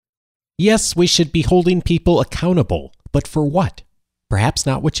Yes, we should be holding people accountable, but for what? Perhaps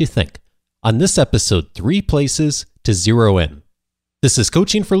not what you think. On this episode, 3 places to zero in. This is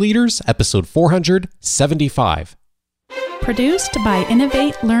Coaching for Leaders, episode 475. Produced by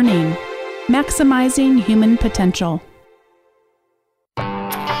Innovate Learning, maximizing human potential.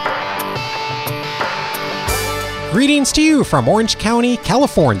 Greetings to you from Orange County,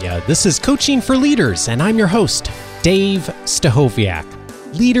 California. This is Coaching for Leaders, and I'm your host, Dave Stachowiak.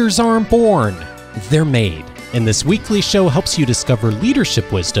 Leaders aren't born, they're made. And this weekly show helps you discover leadership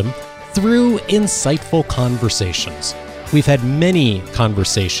wisdom through insightful conversations. We've had many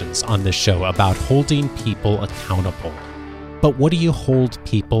conversations on this show about holding people accountable. But what do you hold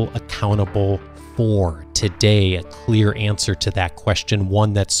people accountable for? Today, a clear answer to that question,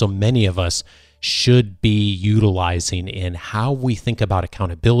 one that so many of us should be utilizing in how we think about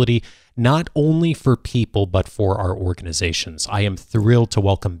accountability, not only for people, but for our organizations. I am thrilled to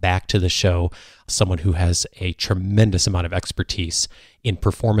welcome back to the show someone who has a tremendous amount of expertise in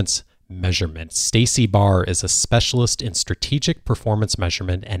performance measurement. Stacy Barr is a specialist in strategic performance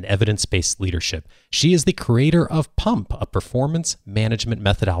measurement and evidence-based leadership. She is the creator of PUMP, a performance management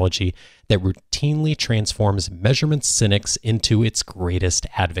methodology that routinely transforms measurement cynics into its greatest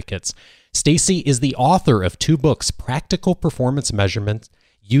advocates. Stacy is the author of 2 books, Practical Performance Measurement,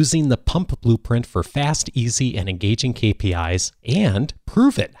 Using the PUMP Blueprint for Fast, Easy, and Engaging KPIs, and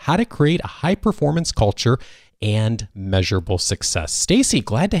Prove It, How to Create a High-Performance Culture and Measurable Success. Stacy,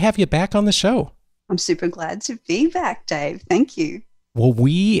 glad to have you back on the show. I'm super glad to be back, Dave. Thank you. Well,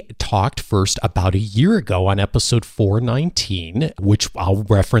 we talked first about a year ago on episode 419, which I'll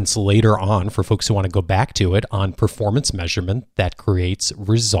reference later on for folks who want to go back to it, on performance measurement that creates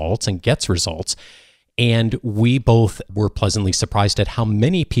results and gets results. And we both were pleasantly surprised at how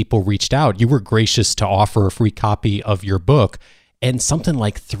many people reached out. You were gracious to offer a free copy of your book, and something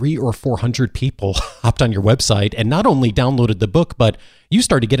like 300 or 400 people hopped on your website and not only downloaded the book, but you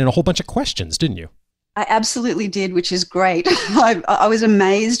started getting a whole bunch of questions, didn't you? I absolutely did, which is great. I was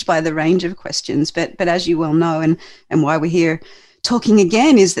amazed by the range of questions, but as you well know, and why we're here talking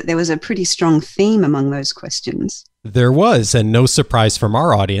again, is that there was a pretty strong theme among those questions. There was, and no surprise from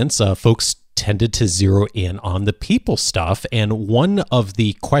our audience, folks tended to zero in on the people stuff. And one of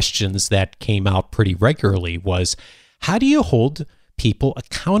the questions that came out pretty regularly was, how do you hold people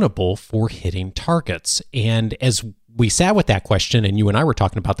accountable for hitting targets? And as we sat with that question, and you and I were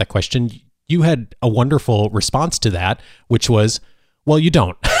talking about that question, you had a wonderful response to that, which was, well, you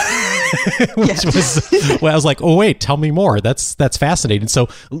don't. Which was, well, I was like, oh, wait, tell me more. That's fascinating. So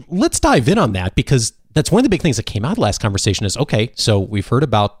let's dive in on that, because that's one of the big things that came out of the last conversation is, okay, so we've heard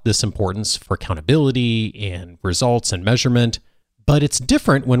about this importance for accountability and results and measurement, but it's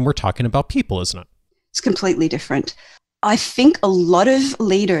different when we're talking about people, isn't it? It's completely different. I think a lot of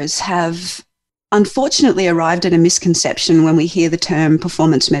leaders have unfortunately arrived at a misconception when we hear the term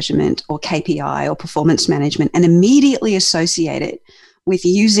performance measurement or KPI or performance management and immediately associate it with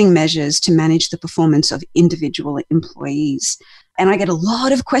using measures to manage the performance of individual employees. And I get a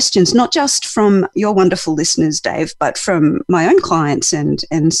lot of questions, not just from your wonderful listeners, Dave, but from my own clients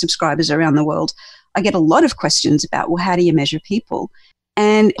and subscribers around the world. I get a lot of questions about, well, how do you measure people?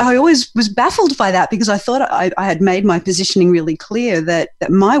 And I always was baffled by that, because I thought I had made my positioning really clear that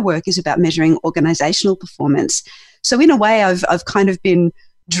my work is about measuring organizational performance. So in a way, I've kind of been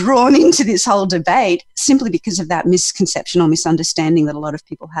drawn into this whole debate simply because of that misconception or misunderstanding that a lot of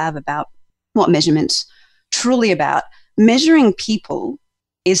people have about what measurement's truly about. Measuring people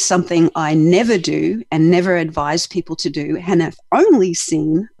is something I never do and never advise people to do, and have only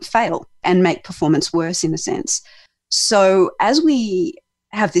seen fail and make performance worse in a sense. So as we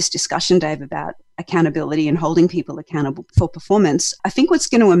have this discussion, Dave, about accountability and holding people accountable for performance, I think what's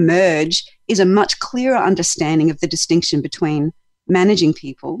going to emerge is a much clearer understanding of the distinction between managing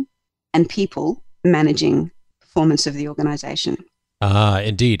people and people managing performance of the organization.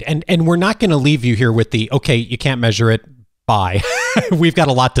 Indeed. And we're not going to leave you here with the, okay, you can't measure it, bye. We've got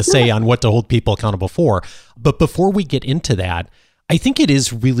a lot to say on what to hold people accountable for. But before we get into that, I think it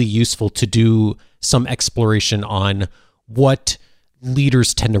is really useful to do some exploration on what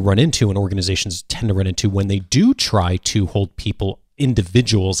leaders tend to run into and organizations tend to run into when they do try to hold people,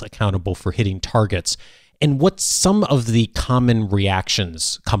 individuals, accountable for hitting targets, and what some of the common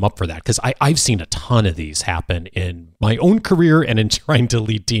reactions come up for that. Because I've seen a ton of these happen in my own career and in trying to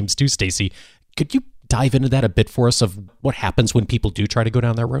lead teams too, Stacy. Could you dive into that a bit for us of what happens when people do try to go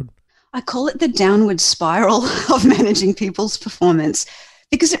down that road? I call it the downward spiral of managing people's performance,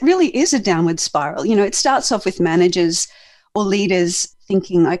 because it really is a downward spiral. You know, it starts off with managers or leaders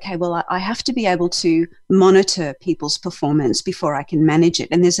thinking, okay, well, I have to be able to monitor people's performance before I can manage it.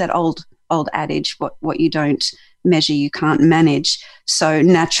 And there's that old adage, what you don't measure, you can't manage. So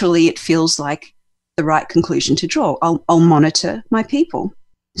naturally, it feels like the right conclusion to draw. I'll monitor my people.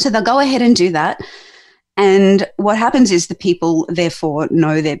 So they'll go ahead and do that. And what happens is the people, therefore,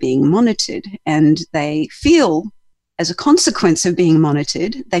 know they're being monitored, and they feel, as a consequence of being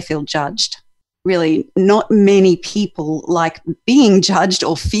monitored, they feel judged. Really, not many people like being judged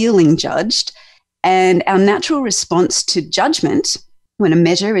or feeling judged. And our natural response to judgment, when a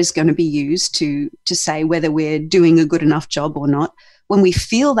measure is going to be used to say whether we're doing a good enough job or not, when we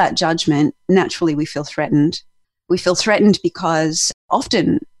feel that judgment, naturally we feel threatened. We feel threatened because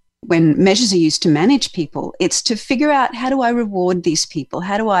often when measures are used to manage people, it's to figure out, how do I reward these people?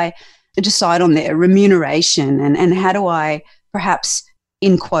 How do I decide on their remuneration? And how do I perhaps,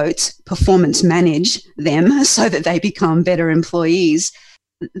 in quotes, performance manage them so that they become better employees?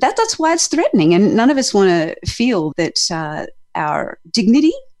 That's why it's threatening. And none of us want to feel that our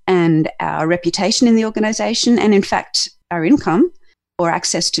dignity and our reputation in the organization, and in fact, our income or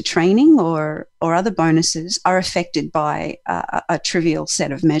access to training or other bonuses, are affected by a trivial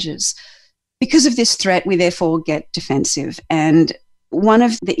set of measures. Because of this threat, we therefore get defensive. And one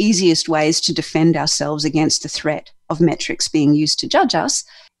of the easiest ways to defend ourselves against the threat of metrics being used to judge us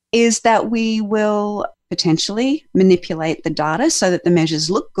is that we will potentially manipulate the data so that the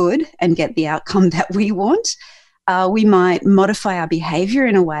measures look good and get the outcome that we want. We might modify our behavior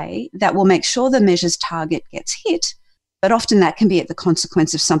in a way that will make sure the measure's target gets hit, but often that can be at the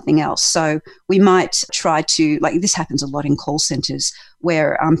consequence of something else. So we might try to, like this happens a lot in call centers,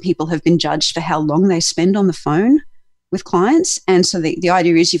 where people have been judged for how long they spend on the phone with clients. And so the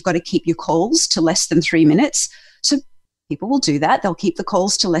idea is you've got to keep your calls to less than 3 minutes. So people will do that. They'll keep the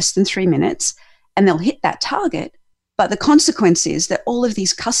calls to less than 3 minutes and they'll hit that target. But the consequence is that all of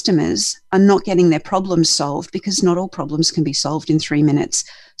these customers are not getting their problems solved, because not all problems can be solved in 3 minutes.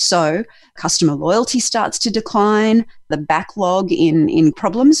 So customer loyalty starts to decline, the backlog in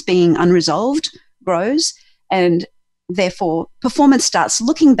problems being unresolved grows, and therefore performance starts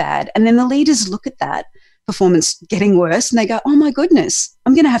looking bad. And then the leaders look at that performance getting worse and they go, oh my goodness,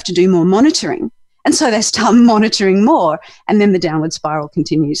 I'm going to have to do more monitoring. And so they start monitoring more, and then the downward spiral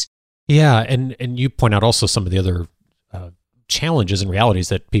continues. Yeah, and you point out also some of the other challenges and realities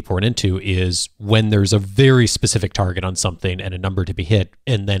that people run into is when there's a very specific target on something and a number to be hit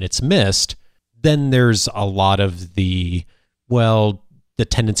and then it's missed, then there's a lot of the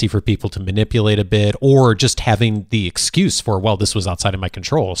tendency for people to manipulate a bit, or just having the excuse for, well, this was outside of my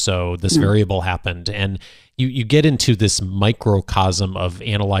control, so this variable happened. And you get into this microcosm of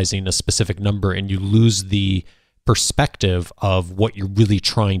analyzing a specific number and you lose the perspective of what you're really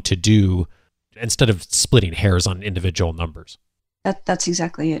trying to do, instead of splitting hairs on individual numbers. That's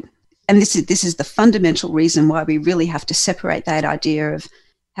exactly it. And this is the fundamental reason why we really have to separate that idea of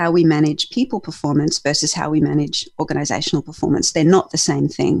how we manage people performance versus how we manage organizational performance. They're not the same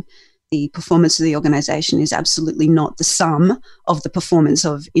thing. The performance of the organization is absolutely not the sum of the performance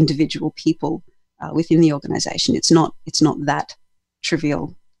of individual people within the organization. It's not that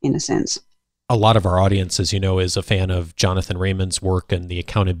trivial in a sense. A lot of our audience, as you know, is a fan of Jonathan Raymond's work and the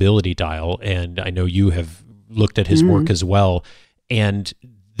accountability dial. And I know you have looked at his work as well. And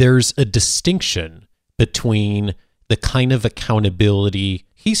there's a distinction between the kind of accountability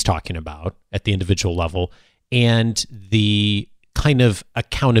he's talking about at the individual level and the kind of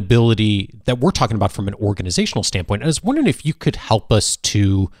accountability that we're talking about from an organizational standpoint. I was wondering if you could help us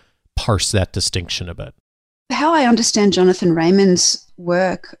to parse that distinction a bit. How I understand Jonathan Raymond's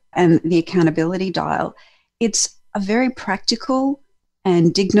work and the accountability dial, it's a very practical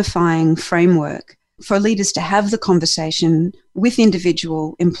and dignifying framework for leaders to have the conversation with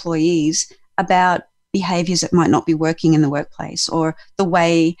individual employees about behaviors that might not be working in the workplace, or the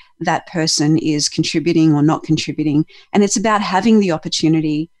way that person is contributing or not contributing. And it's about having the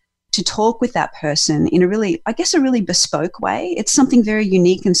opportunity to talk with that person in a really bespoke way. It's something very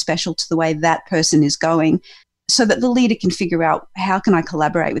unique and special to the way that person is going, so that the leader can figure out, how can I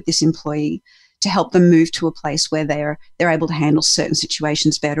collaborate with this employee to help them move to a place where they're able to handle certain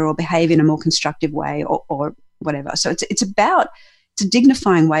situations better or behave in a more constructive way or whatever. So it's a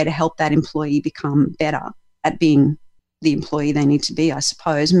dignifying way to help that employee become better at being the employee they need to be, I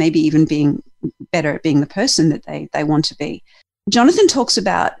suppose, maybe even being better at being the person that they want to be. Jonathan talks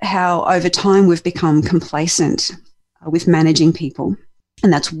about how over time we've become complacent with managing people.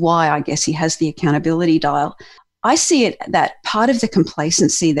 And that's why I guess he has the accountability dial. I see it that part of the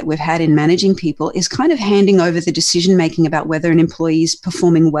complacency that we've had in managing people is kind of handing over the decision-making about whether an employee is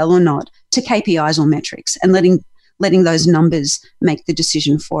performing well or not to KPIs or metrics, and letting letting those numbers make the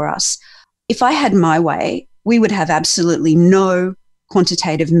decision for us. If I had my way, we would have absolutely no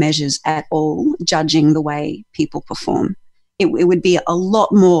quantitative measures at all judging the way people perform. It would be a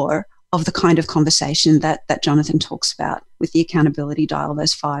lot more of the kind of conversation that Jonathan talks about with the accountability dial,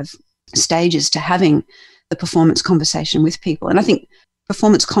 those 5 stages to having the performance conversation with people. And I think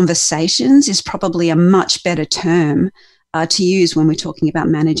performance conversations is probably a much better term to use when we're talking about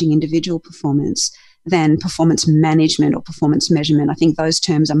managing individual performance than performance management or performance measurement. I think those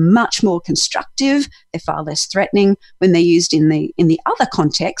terms are much more constructive. They're far less threatening when they're used in the other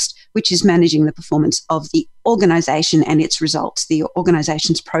context, which is managing the performance of the organization and its results, the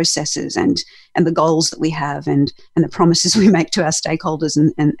organization's processes and the goals that we have and the promises we make to our stakeholders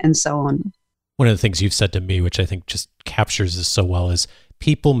and so on. One of the things you've said to me, which I think just captures this so well, is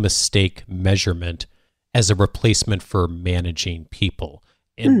people mistake measurement as a replacement for managing people.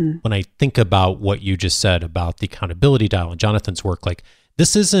 And when I think about what you just said about the accountability dial and Jonathan's work, like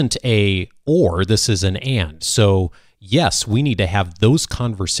this isn't a or, this is an and. So yes, we need to have those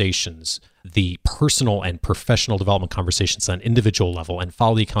conversations, the personal and professional development conversations on individual level and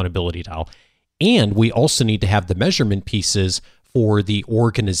follow the accountability dial. And we also need to have the measurement pieces for the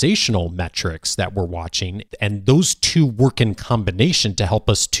organizational metrics that we're watching. And those two work in combination to help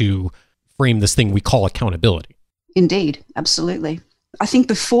us to frame this thing we call accountability. Indeed, absolutely. I think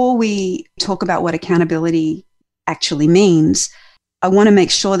before we talk about what accountability actually means, I want to make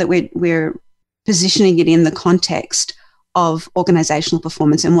sure that we're positioning it in the context of organizational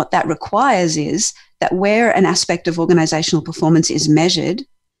performance. And what that requires is that where an aspect of organizational performance is measured,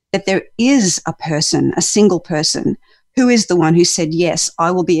 that there is a person, a single person, who is the one who said, yes,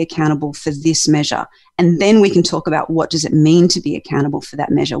 I will be accountable for this measure. And then we can talk about what does it mean to be accountable for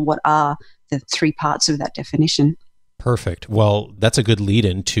that measure? What are the 3 parts of that definition? Perfect. Well, that's a good lead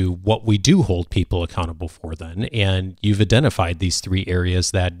into what we do hold people accountable for then. And you've identified these 3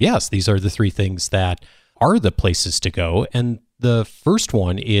 areas that, yes, these are the 3 things that are the places to go. And the first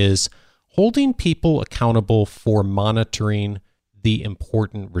one is holding people accountable for monitoring the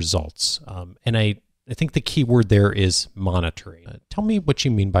important results. And I think the key word there is monitoring. Tell me what you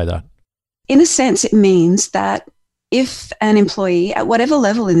mean by that. In a sense, it means that if an employee at whatever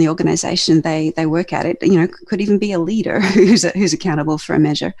level in the organization they work at, it could even be a leader who's accountable for a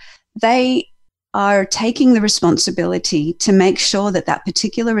measure, they are taking the responsibility to make sure that that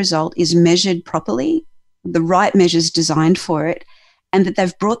particular result is measured properly, the right measures designed for it, and that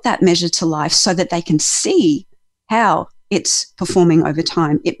they've brought that measure to life so that they can see how it's performing over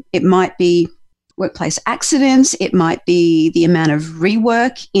time. It might be workplace accidents, it might be the amount of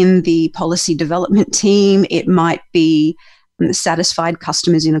rework in the policy development team, it might be satisfied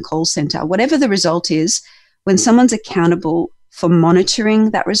customers in a call center. Whatever the result is, when someone's accountable for monitoring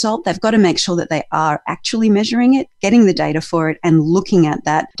that result, they've got to make sure that they are actually measuring it, getting the data for it, and looking at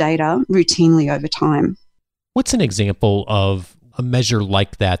that data routinely over time. What's an example of a measure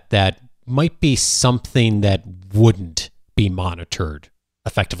like that might be something that wouldn't be monitored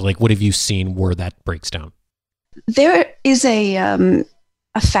effectively? Like, what have you seen where that breaks down? There is a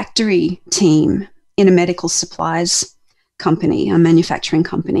factory team in a medical supplies company, a manufacturing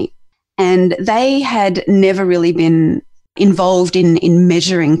company, and they had never really been involved in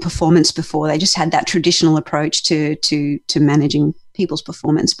measuring performance before. They just had that traditional approach to managing people's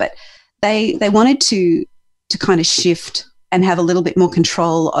performance, but they wanted to kind of shift and have a little bit more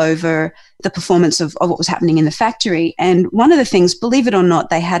control over the performance of what was happening in the factory. And one of the things, believe it or not,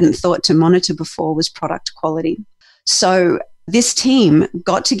 they hadn't thought to monitor before was product quality. So this team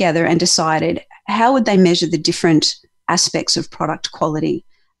got together and decided how would they measure the different aspects of product quality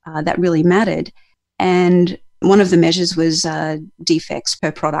that really mattered. And one of the measures was defects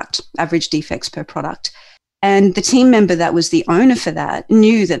per product, average defects per product. And the team member that was the owner for that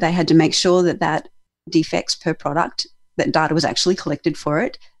knew that they had to make sure that defects per product, that data was actually collected for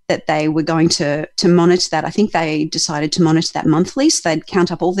it, that they were going to monitor that. I think they decided to monitor that monthly. So they'd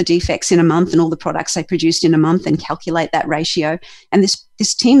count up all the defects in a month and all the products they produced in a month and calculate that ratio. And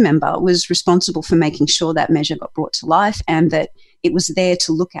this team member was responsible for making sure that measure got brought to life and that it was there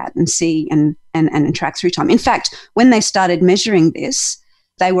to look at and see and track through time. In fact, when they started measuring this,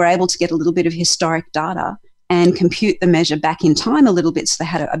 they were able to get a little bit of historic data and compute the measure back in time a little bit, so they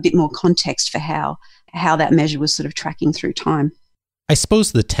had a bit more context for how that measure was sort of tracking through time. I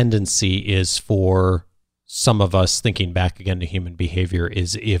suppose the tendency is for some of us, thinking back again to human behavior,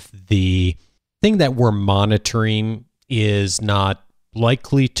 is if the thing that we're monitoring is not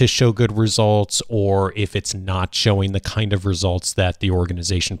likely to show good results, or if it's not showing the kind of results that the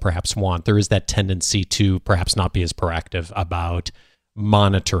organization perhaps want, there is that tendency to perhaps not be as proactive about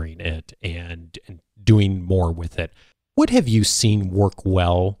monitoring it and doing more with it. What have you seen work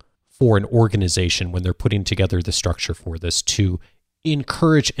well for an organization when they're putting together the structure for this to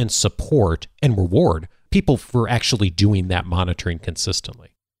encourage and support and reward people for actually doing that monitoring consistently?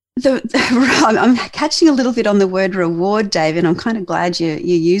 I'm catching a little bit on the word reward, Dave, and I'm kind of glad you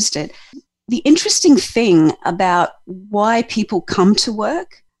used it. The interesting thing about why people come to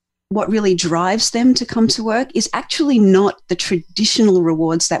work, what really drives them to come to work, is actually not the traditional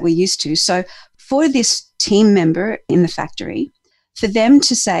rewards that we're used to. So for this team member in the factory, for them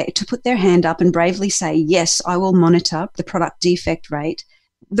to put their hand up and bravely say, yes, I will monitor the product defect rate,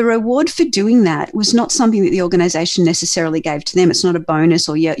 the reward for doing that was not something that the organization necessarily gave to them. It's not a bonus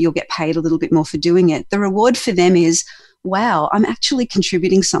or you'll get paid a little bit more for doing it. The reward for them is, wow, I'm actually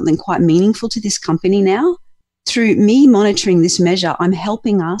contributing something quite meaningful to this company now. Through me monitoring this measure, I'm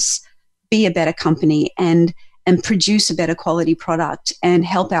helping us be a better company and produce a better quality product and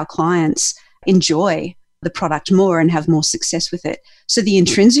help our clients enjoy the product more and have more success with it. So the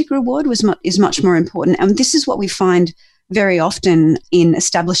intrinsic reward is much more important. And this is what we find very often in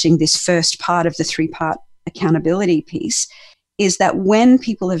establishing this first part of the 3-part accountability piece, is that when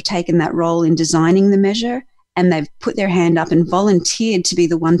people have taken that role in designing the measure and they've put their hand up and volunteered to be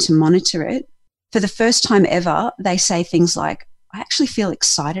the one to monitor it, for the first time ever, they say things like, I actually feel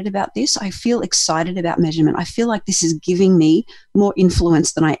excited about this. I feel excited about measurement. I feel like this is giving me more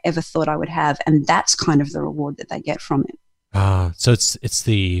influence than I ever thought I would have. And that's kind of the reward that they get from it. So it's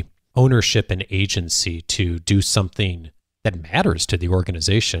the ownership and agency to do something that matters to the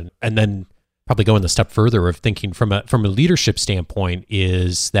organization. And then probably going the step further of thinking from a leadership standpoint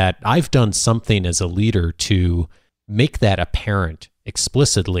is that I've done something as a leader to make that apparent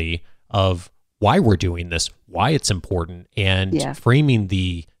explicitly of why we're doing this, why it's important, and framing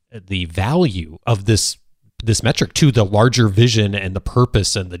the value of this metric to the larger vision and the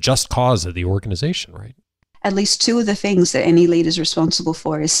purpose and the just cause of the organization, right? At least 2 of the things that any leader is responsible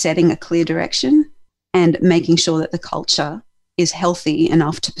for is setting a clear direction and making sure that the culture is healthy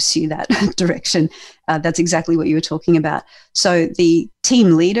enough to pursue that direction. That's exactly what you were talking about. So the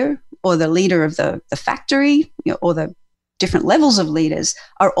team leader or the leader of the factory, or the different levels of leaders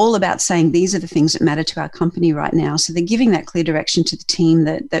are all about saying these are the things that matter to our company right now. So they're giving that clear direction to the team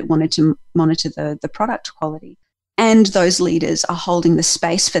that wanted to monitor the product quality. And those leaders are holding the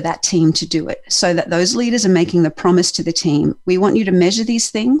space for that team to do it, so that those leaders are making the promise to the team, we want you to measure these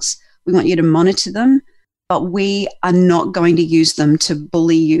things, we want you to monitor them, but we are not going to use them to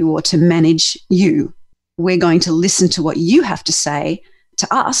bully you or to manage you. We're going to listen to what you have to say to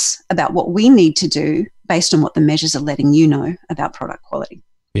us about what we need to do based on what the measures are letting you know about product quality.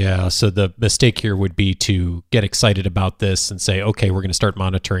 Yeah, so the mistake here would be to get excited about this and say, okay, we're going to start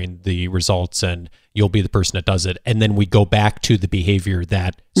monitoring the results and you'll be the person that does it. And then we go back to the behavior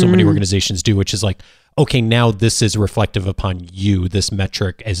that so many organizations do, which is like, okay, now this is reflective upon you, this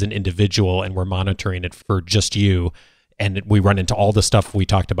metric as an individual, and we're monitoring it for just you. And we run into all the stuff we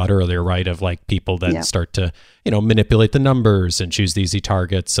talked about earlier, right? Of like people that start to, manipulate the numbers and choose the easy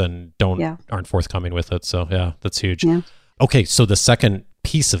targets and aren't forthcoming with it. So yeah, that's huge. Yeah. Okay, so the second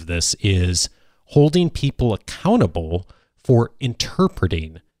piece of this is holding people accountable for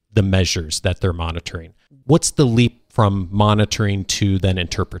interpreting the measures that they're monitoring. What's the leap from monitoring to then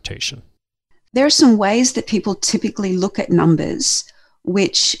interpretation? There are some ways that people typically look at numbers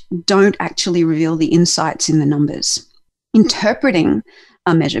which don't actually reveal the insights in the numbers. Interpreting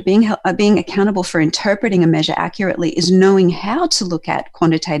a measure, being accountable for interpreting a measure accurately, is knowing how to look at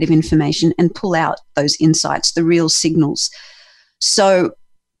quantitative information and pull out those insights, the real signals. So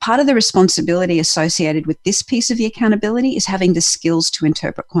part of the responsibility associated with this piece of the accountability is having the skills to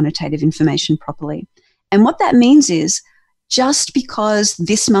interpret quantitative information properly. And what that means is, just because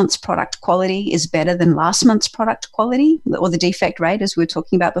this month's product quality is better than last month's product quality, or the defect rate, as we were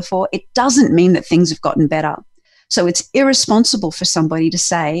talking about before, it doesn't mean that things have gotten better. So it's irresponsible for somebody to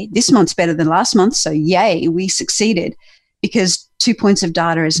say, this month's better than last month, so yay, we succeeded, because 2 points of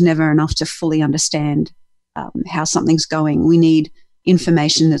data is never enough to fully understand how something's going. We need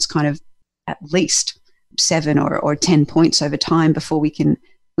information that's kind of at least 7 or 10 points over time before we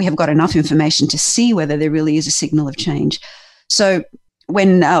have got enough information to see whether there really is a signal of change. So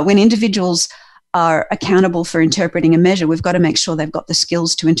when individuals are accountable for interpreting a measure, we've got to make sure they've got the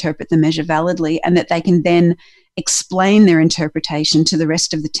skills to interpret the measure validly, and that they can then explain their interpretation to the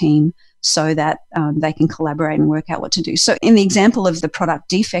rest of the team so that they can collaborate and work out what to do. So in the example of the product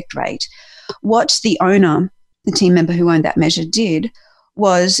defect rate, what the owner, the team member who owned that measure, did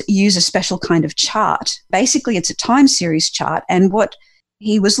was use a special kind of chart. Basically, it's a time series chart, and what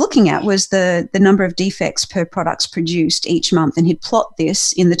he was looking at was the number of defects per products produced each month, and he'd plot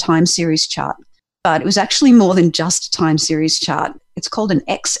this in the time series chart. But it was actually more than just a time series chart. It's called an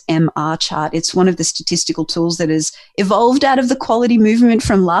XMR chart. It's one of the statistical tools that has evolved out of the quality movement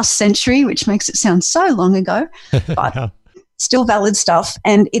from last century, which makes it sound so long ago, but yeah. Still valid stuff.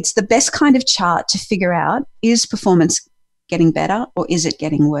 And it's the best kind of chart to figure out, is performance getting better or is it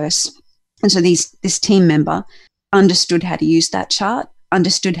getting worse? And so this team member understood how to use that chart,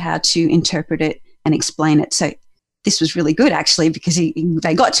 understood how to interpret it and explain it. So this was really good, actually, because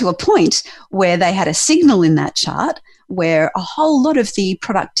they got to a point where they had a signal in that chart where a whole lot of the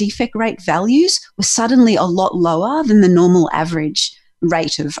product defect rate values were suddenly a lot lower than the normal average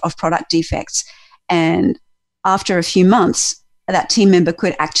rate of product defects. And after a few months, that team member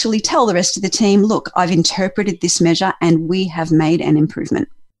could actually tell the rest of the team, look, I've interpreted this measure and we have made an improvement.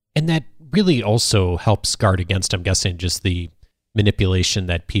 And that really also helps guard against, I'm guessing, just the manipulation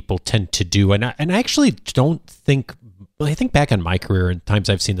that people tend to do. And I actually don't think, I think back on my career and times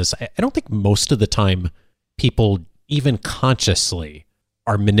I've seen this, I don't think most of the time people even consciously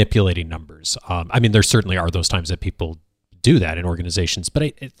are manipulating numbers. I mean, there certainly are those times that people do that in organizations, but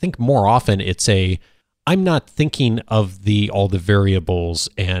I think more often it's I'm not thinking of all the variables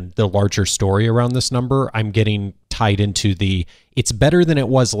and the larger story around this number. I'm getting tied into it's better than it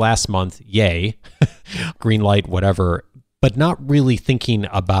was last month, yay, green light, whatever, but not really thinking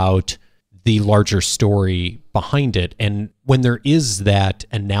about the larger story behind it. And when there is that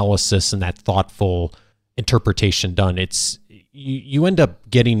analysis and that thoughtful interpretation done, you end up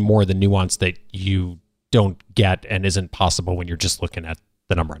getting more of the nuance that you don't get and isn't possible when you're just looking at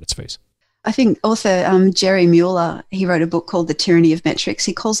the number on its face. I think author Jerry Mueller, he wrote a book called The Tyranny of Metrics.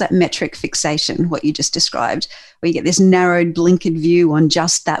 He calls that metric fixation, what you just described, where you get this narrowed, blinkered view on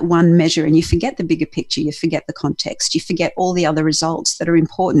just that one measure and you forget the bigger picture, you forget the context, you forget all the other results that are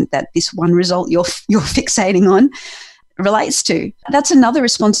important that this one result you're fixating on relates to. That's another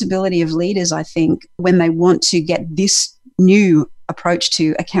responsibility of leaders, I think, when they want to get this new approach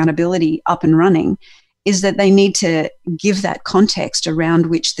to accountability up and running, is that they need to give that context around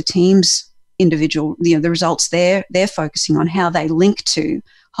which the team's individual, the results they're focusing on, how they link to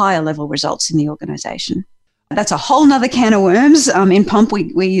higher level results in the organization. That's a whole nother can of worms. In Pump,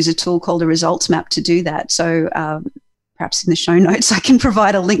 we use a tool called a results map to do that. So perhaps in the show notes, I can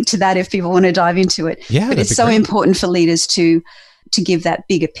provide a link to that if people want to dive into it. Yeah, but it's so important for leaders to give that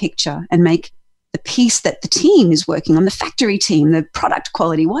bigger picture and make the piece that the team is working on, the factory team, the product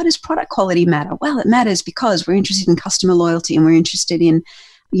quality. Why does product quality matter? Well, it matters because we're interested in customer loyalty and we're interested in,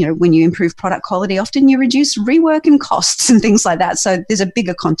 when you improve product quality, often you reduce rework and costs and things like that. So there's a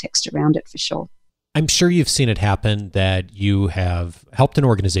bigger context around it for sure. I'm sure you've seen it happen that you have helped an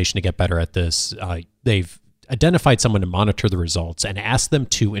organization to get better at this. They've identified someone to monitor the results and asked them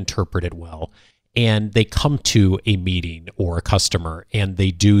to interpret it well. And they come to a meeting or a customer and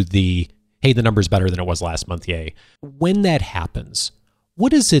they do hey, the number's better than it was last month, yay. When that happens,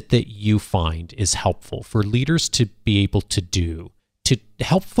 what is it that you find is helpful for leaders to be able to do to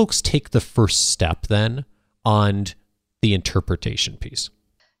help folks take the first step then on the interpretation piece?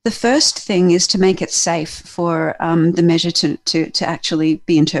 The first thing is to make it safe for the measure to actually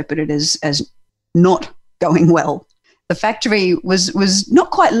be interpreted as not going well. The factory was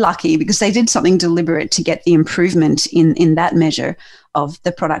not quite lucky because they did something deliberate to get the improvement in that measure of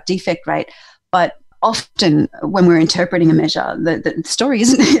the product defect rate. But often when we're interpreting a measure, the story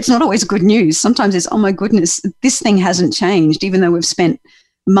it's not always good news. Sometimes it's, oh my goodness, this thing hasn't changed, even though we've spent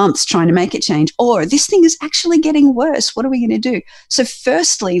months trying to make it change, or this thing is actually getting worse. What are we going to do? So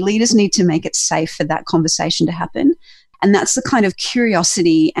firstly, leaders need to make it safe for that conversation to happen. And that's the kind of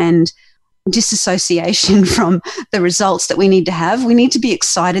curiosity and disassociation from the results that we need to have. We need to be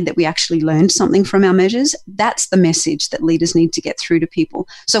excited that we actually learned something from our measures. That's the message that leaders need to get through to people.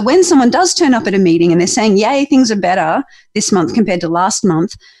 So when someone does turn up at a meeting and they're saying, yay, things are better this month compared to last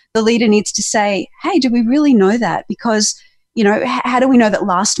month, the leader needs to say, hey, do we really know that? Because how do we know that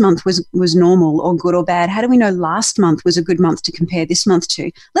last month was normal or good or bad? How do we know last month was a good month to compare this month to?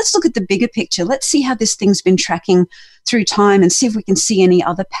 Let's look at the bigger picture. Let's see how this thing's been tracking through time and see if we can see any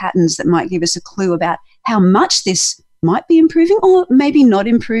other patterns that might give us a clue about how much this might be improving or maybe not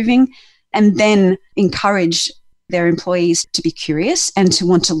improving, and then encourage their employees to be curious and to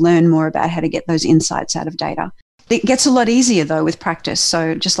want to learn more about how to get those insights out of data. It gets a lot easier, though, with practice.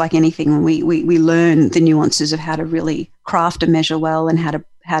 So just like anything, when we learn the nuances of how to really craft a measure well and how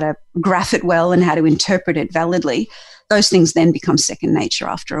to graph it well and how to interpret it validly, those things then become second nature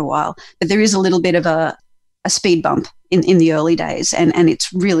after a while. But there is a little bit of a a speed bump in the early days. And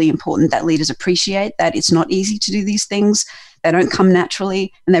it's really important that leaders appreciate that it's not easy to do these things. They don't come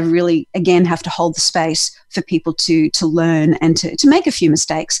naturally, and they really, again, have to hold the space for people to learn and to make a few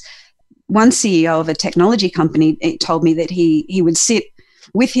mistakes. One CEO of a technology company told me that he would sit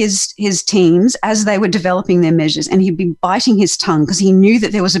with his teams as they were developing their measures, and he'd be biting his tongue because he knew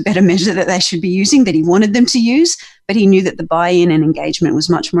that there was a better measure that they should be using, that he wanted them to use, but he knew that the buy-in and engagement was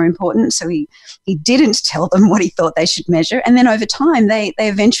much more important. So he didn't tell them what he thought they should measure. And then over time, they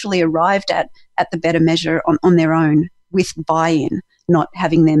eventually arrived at the better measure on their own with buy-in, not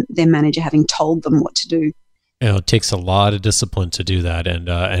having their manager having told them what to do. It takes a lot of discipline to do that. And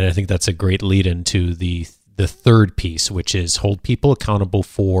I think that's a great lead into the third piece, which is hold people accountable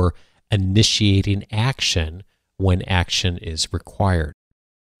for initiating action when action is required.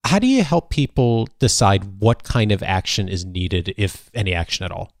 How do you help people decide what kind of action is needed, if any action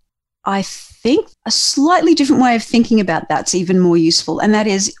at all? I think a slightly different way of thinking about that's even more useful. And that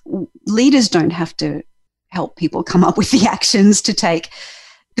is, leaders don't have to help people come up with the actions to take.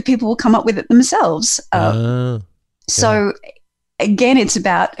 The people will come up with it themselves. So again, it's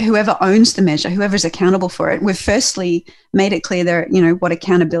about whoever owns the measure, whoever's accountable for it. We've firstly made it clear there, what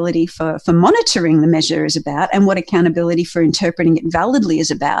accountability for monitoring the measure is about and what accountability for interpreting it validly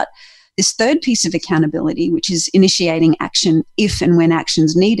is about. This third piece of accountability, which is initiating action if and when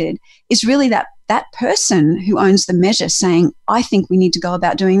action's needed, is really that person who owns the measure saying, I think we need to go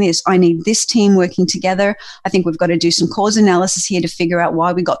about doing this. I need this team working together. I think we've got to do some cause analysis here to figure out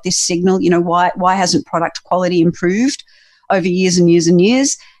why we got this signal. Why hasn't product quality improved over years and years and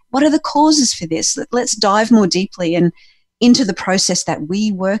years? What are the causes for this? Let's dive more deeply and into the process that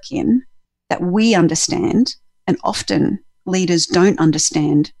we work in, that we understand. And often leaders don't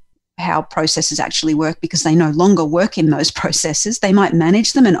understand how processes actually work because they no longer work in those processes. They might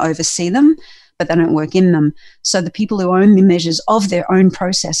manage them and oversee them, but they don't work in them. So the people who own the measures of their own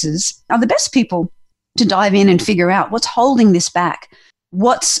processes are the best people to dive in and figure out what's holding this back,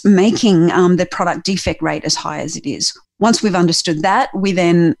 what's making the product defect rate as high as it is. Once we've understood that, we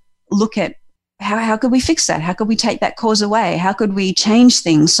then look at how could we fix that? How could we take that cause away? How could we change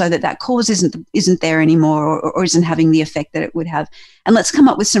things so that cause isn't there anymore or isn't having the effect that it would have? And let's come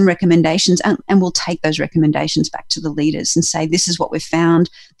up with some recommendations, and we'll take those recommendations back to the leaders and say, this is what we've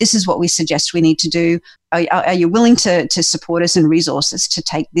found. This is what we suggest we need to do. Are you willing to support us and resource us to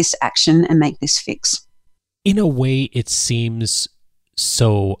take this action and make this fix? In a way, it seems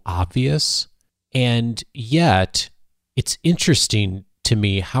so obvious, and yet it's interesting to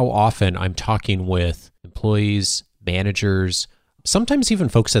me how often I'm talking with employees, managers, sometimes even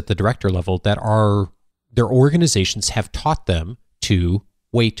folks at the director level that their organizations have taught them to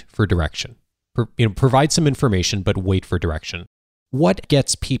wait for direction. Provide some information, but wait for direction. What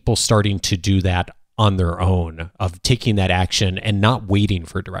gets people starting to do that on their own, of taking that action and not waiting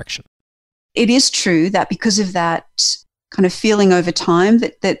for direction? It is true that because of that kind of feeling over time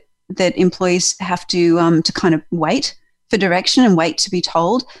that employees have to kind of wait for direction and wait to be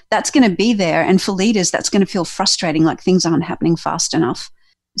told, that's going to be there. And for leaders, that's going to feel frustrating, like things aren't happening fast enough.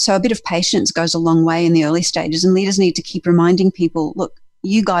 So a bit of patience goes a long way in the early stages, and leaders need to keep reminding people, look,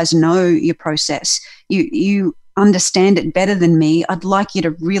 you guys know your process. You understand it better than me. I'd like you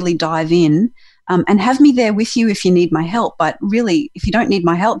to really dive in and have me there with you if you need my help. But really, if you don't need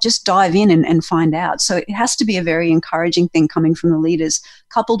my help, just dive in and find out. So it has to be a very encouraging thing coming from the leaders,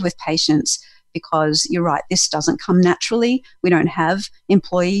 coupled with patience. Because you're right, this doesn't come naturally. We don't have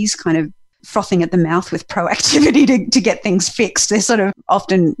employees kind of frothing at the mouth with proactivity to get things fixed. They're sort of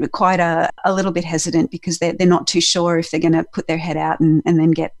often quite a little bit hesitant because they're not too sure if they're going to put their head out and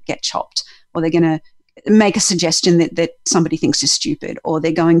then get chopped, or they're going to make a suggestion that somebody thinks is stupid, or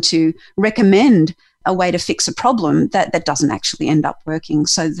they're going to recommend a way to fix a problem that doesn't actually end up working.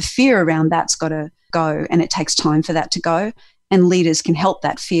 So the fear around that's got to go, and it takes time for that to go. And leaders can help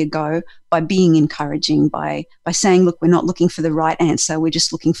that fear go by being encouraging, by saying, look, we're not looking for the right answer. We're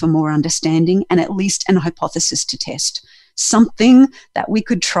just looking for more understanding and at least an hypothesis to test, something that we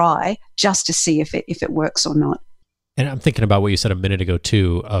could try just to see if it works or not. And I'm thinking about what you said a minute ago,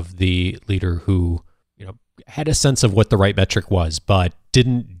 too, of the leader who had a sense of what the right metric was, but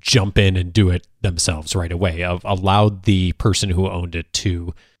didn't jump in and do it themselves right away, allowed the person who owned it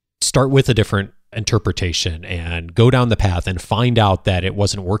to start with a different interpretation and go down the path and find out that it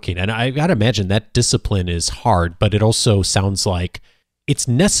wasn't working. And I got to imagine that discipline is hard, but it also sounds like it's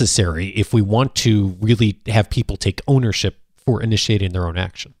necessary if we want to really have people take ownership for initiating their own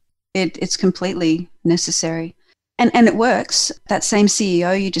action. It's completely necessary. And it works. That same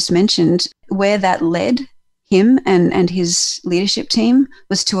CEO you just mentioned, where that led, him and his leadership team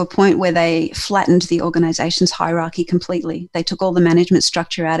was to a point where they flattened the organization's hierarchy completely. They took all the management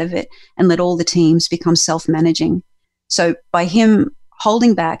structure out of it and let all the teams become self-managing. So by him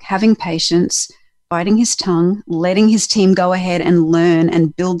holding back, having patience, biting his tongue, letting his team go ahead and learn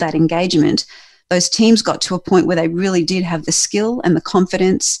and build that engagement, those teams got to a point where they really did have the skill and the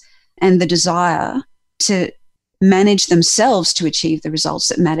confidence and the desire to manage themselves to achieve the results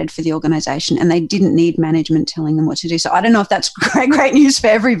that mattered for the organization. And they didn't need management telling them what to do. So I don't know if that's great news for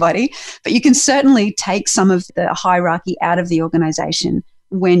everybody, but you can certainly take some of the hierarchy out of the organization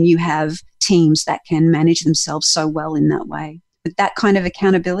when you have teams that can manage themselves so well in that way. But that kind of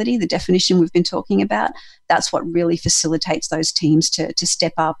accountability, the definition we've been talking about, that's what really facilitates those teams to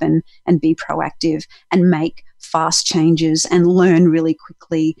step up and be proactive and make fast changes and learn really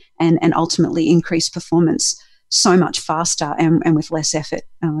quickly and ultimately increase performance so much faster and with less effort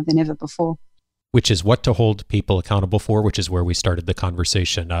than ever before. Which is what to hold people accountable for, which is where we started the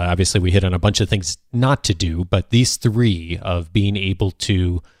conversation. Obviously, we hit on a bunch of things not to do, but these three of being able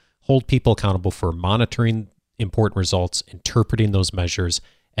to hold people accountable for monitoring important results, interpreting those measures,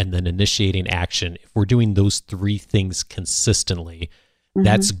 and then initiating action. If we're doing those three things consistently,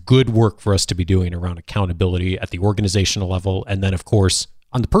 that's good work for us to be doing around accountability at the organizational level. And then, of course,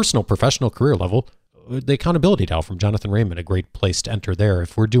 on the personal, professional, career level, the accountability dial from Jonathan Raymond, a great place to enter there.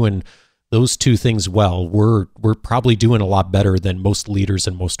 If we're doing those two things well, we're probably doing a lot better than most leaders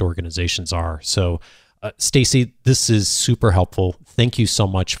and most organizations are. So, Stacey, this is super helpful. Thank you so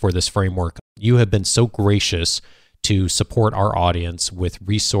much for this framework. You have been so gracious to support our audience with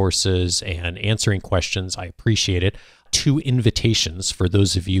resources and answering questions. I appreciate it. 2 invitations for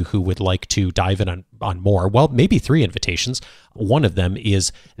those of you who would like to dive in on more. Well, maybe 3 invitations. One of them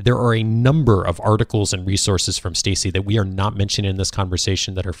is there are a number of articles and resources from Stacey that we are not mentioning in this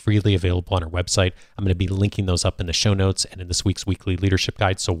conversation that are freely available on our website. I'm going to be linking those up in the show notes and in this week's weekly leadership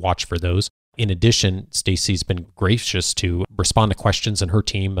guide, so watch for those. In addition, Stacey's been gracious to respond to questions, and her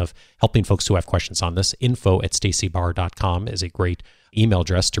team of helping folks who have questions on this. info@staceybarr.com is a great email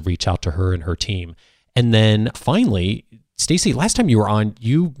address to reach out to her and her team. And then finally, Stacey, last time you were on,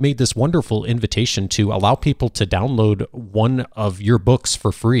 you made this wonderful invitation to allow people to download one of your books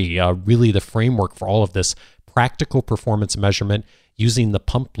for free, really the framework for all of this practical performance measurement using the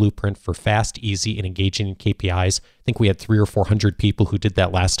PUMP blueprint for fast, easy, and engaging KPIs. I think we had 300 or 400 people who did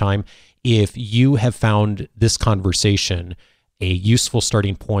that last time. If you have found this conversation a useful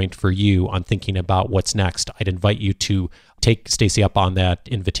starting point for you on thinking about what's next, I'd invite you to take Stacey up on that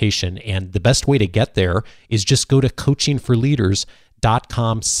invitation. And the best way to get there is just go to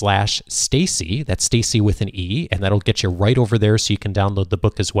coachingforleaders.com/Stacey. That's Stacey with an E, and that'll get you right over there so you can download the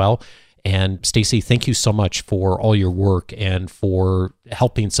book as well. And Stacey, thank you so much for all your work and for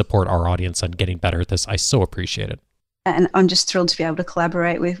helping support our audience on getting better at this. I so appreciate it. And I'm just thrilled to be able to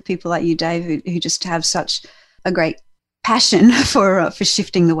collaborate with people like you, Dave, who just have such a great passion for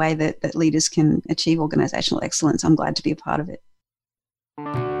shifting the way that leaders can achieve organizational excellence. I'm glad to be a part of it.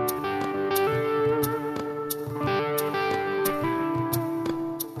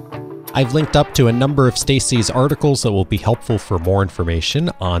 I've linked up to a number of Stacey's articles that will be helpful for more information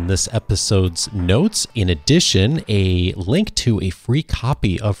on this episode's notes. In addition, a link to a free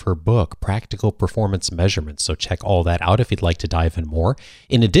copy of her book, Practical Performance Measurement. So check all that out if you'd like to dive in more.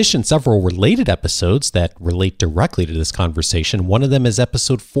 In addition, several related episodes that relate directly to this conversation. One of them is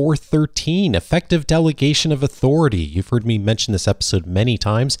episode 413, Effective Delegation of Authority. You've heard me mention this episode many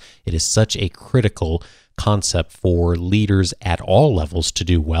times. It is such a critical concept for leaders at all levels to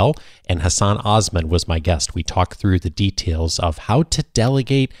do well. And Hassan Osman was my guest. We talked through the details of how to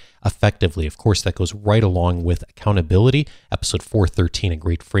delegate effectively. Of course, that goes right along with accountability. Episode 413, a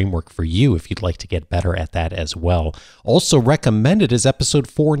great framework for you if you'd like to get better at that as well. Also recommended is episode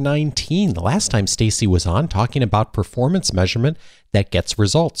 419. The last time Stacey was on talking about performance measurement that gets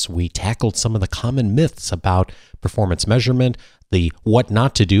results. We tackled some of the common myths about performance measurement, the what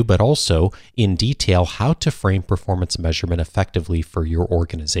not to do, but also in detail how to frame performance measurement effectively for your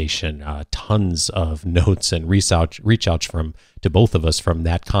organization. Tons of notes and reach out to both of us from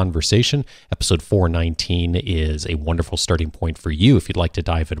that conversation. Episode 419 is a wonderful starting point for you if you'd like to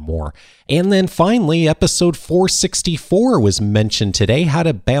dive in more. And then finally, episode 464 was mentioned today, how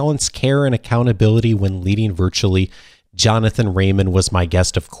to balance care and accountability when leading virtually. Jonathan Raymond was my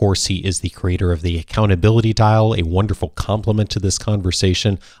guest. Of course, he is the creator of the Accountability Dial, a wonderful complement to this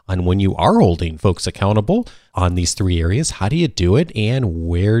conversation on when you are holding folks accountable on these 3 areas. How do you do it? And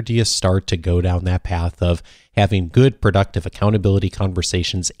where do you start to go down that path of having good, productive accountability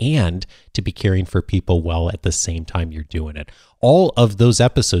conversations and to be caring for people well at the same time you're doing it? All of those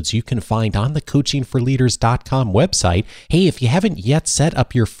episodes you can find on the coachingforleaders.com website. Hey, if you haven't yet set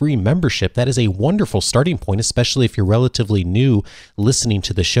up your free membership, that is a wonderful starting point, especially if you're relatively new listening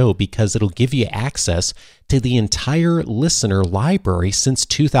to the show, because it'll give you access to the entire listener library since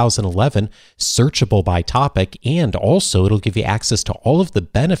 2011, searchable by topic, and also it'll give you access to all of the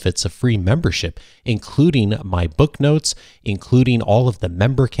benefits of free membership, including my book notes, including all of the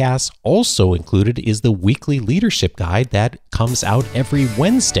member casts. Also included is the weekly leadership guide that comes out every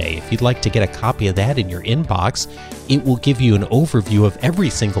Wednesday. If you'd like to get a copy of that in your inbox, it will give you an overview of every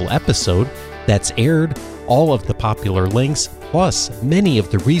single episode that's aired, all of the popular links, plus many of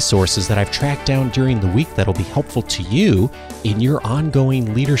the resources that I've tracked down during the week that'll be helpful to you in your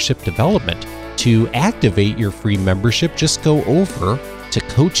ongoing leadership development. To activate your free membership, just go over to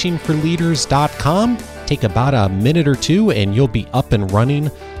coachingforleaders.com, take about a minute or two, and you'll be up and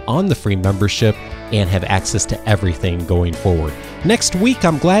running on the free membership and have access to everything going forward. Next week,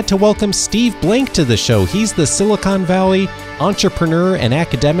 I'm glad to welcome Steve Blank to the show. He's the Silicon Valley entrepreneur and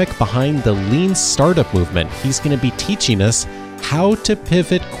academic behind the Lean Startup movement. He's going to be teaching us how to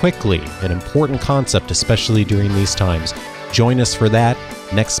pivot quickly, an important concept, especially during these times. Join us for that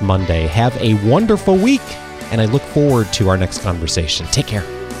next Monday. Have a wonderful week, and I look forward to our next conversation. Take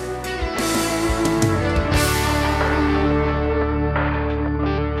care.